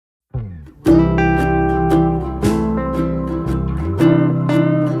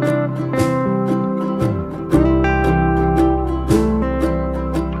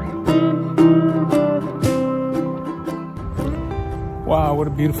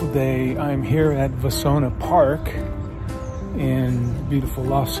beautiful day. I'm here at Vasona Park in beautiful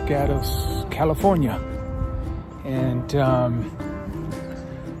Los Gatos, California. And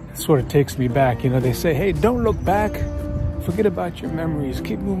it sort of takes me back. You know, they say, hey, don't look back. Forget about your memories.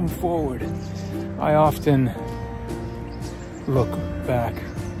 Keep moving forward. I often look back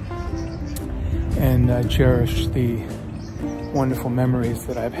and cherish the wonderful memories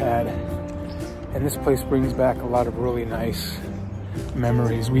that I've had. And this place brings back a lot of really nice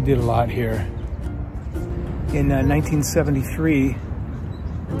memories. We did a lot here. In 1973,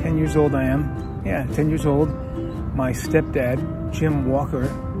 10 years old I am. Yeah, 10 years old. My stepdad, Jim Walker,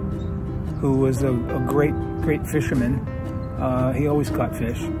 who was a great fisherman. He always caught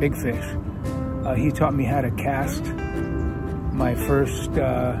fish, big fish. He taught me how to cast my first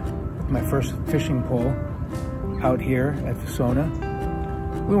fishing pole out here at Vasona.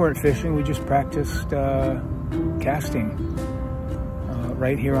 We weren't fishing, we just practiced casting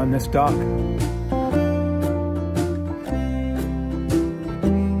right here on this dock.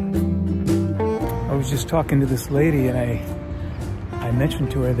 I was just talking to this lady and I mentioned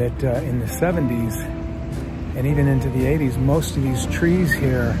to her that in the 70s and even into the 80s, most of these trees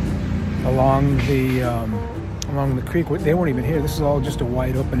here along the creek, they weren't even here. This is all just a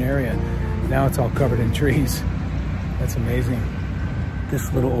wide open area. Now it's all covered in trees. That's amazing.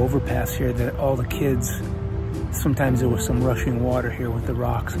 This little overpass here that all the kids, sometimes there was some rushing water here with the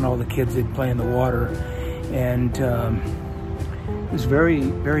rocks, and all the kids, they'd play in the water. And it was very,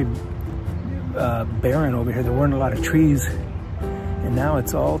 very barren over here. There weren't a lot of trees. And now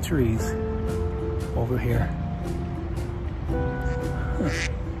it's all trees over here. Here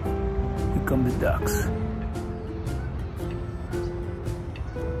come the ducks.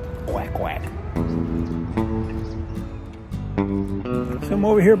 Quack, quack. So I'm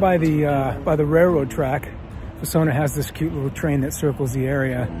over here by the railroad track. Vasona has this cute little train that circles the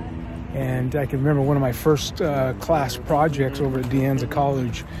area. And I can remember one of my first class projects over at De Anza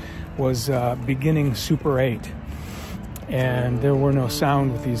College was beginning Super 8. And there were no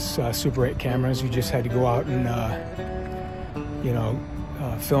sound with these Super 8 cameras. You just had to go out and,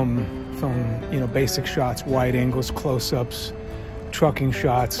 film, basic shots, wide angles, close-ups, trucking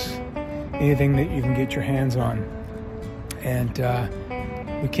shots, anything that you can get your hands on. And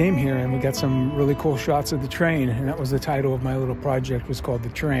we came here and we got some really cool shots of the train, and that was the title of my little project, was called The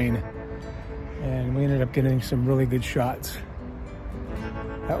Train. And we ended up getting some really good shots.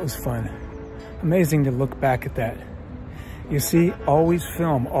 That was fun. Amazing to look back at that. You see, always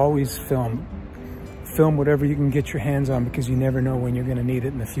film, always film. Film whatever you can get your hands on, because you never know when you're gonna need it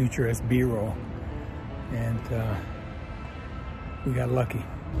in the future as B-roll. And we got lucky.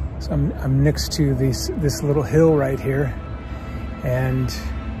 So I'm next to this little hill right here. And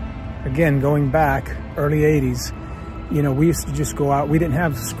again, going back, early 80s, you know, we used to just go out. We didn't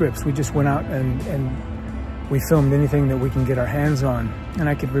have scripts. We just went out and we filmed anything that we can get our hands on. And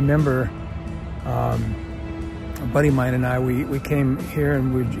I could remember a buddy of mine and I, we came here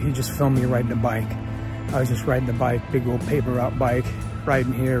and he just filmed me riding a bike. I was just riding the bike, big old paper route bike,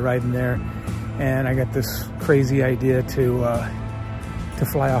 riding here, riding there. And I got this crazy idea to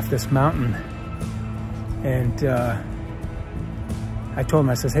fly off this mountain. And I told him,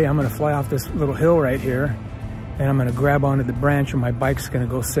 I says, hey, I'm gonna fly off this little hill right here and I'm gonna grab onto the branch and my bike's gonna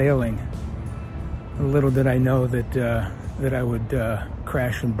go sailing. Little did I know that I would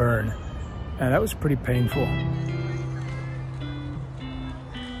crash and burn. And that was pretty painful.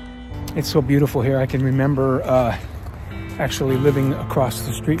 It's so beautiful here. I can remember actually living across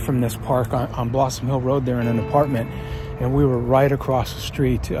the street from this park on Blossom Hill Road there in an apartment. And we were right across the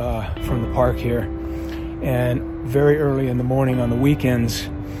street from the park here. And very early in the morning on the weekends,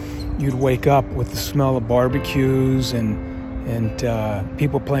 you'd wake up with the smell of barbecues and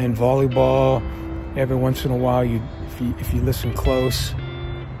people playing volleyball. Every once in a while, if you listen close,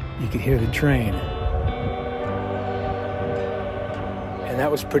 you could hear the train. And that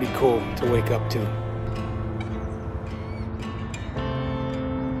was pretty cool to wake up to.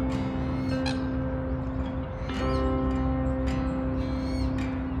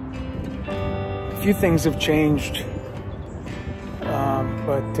 A few things have changed,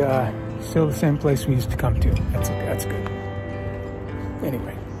 but still the same place we used to come to. That's good.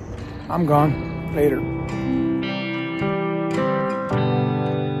 Anyway, I'm gone. Later.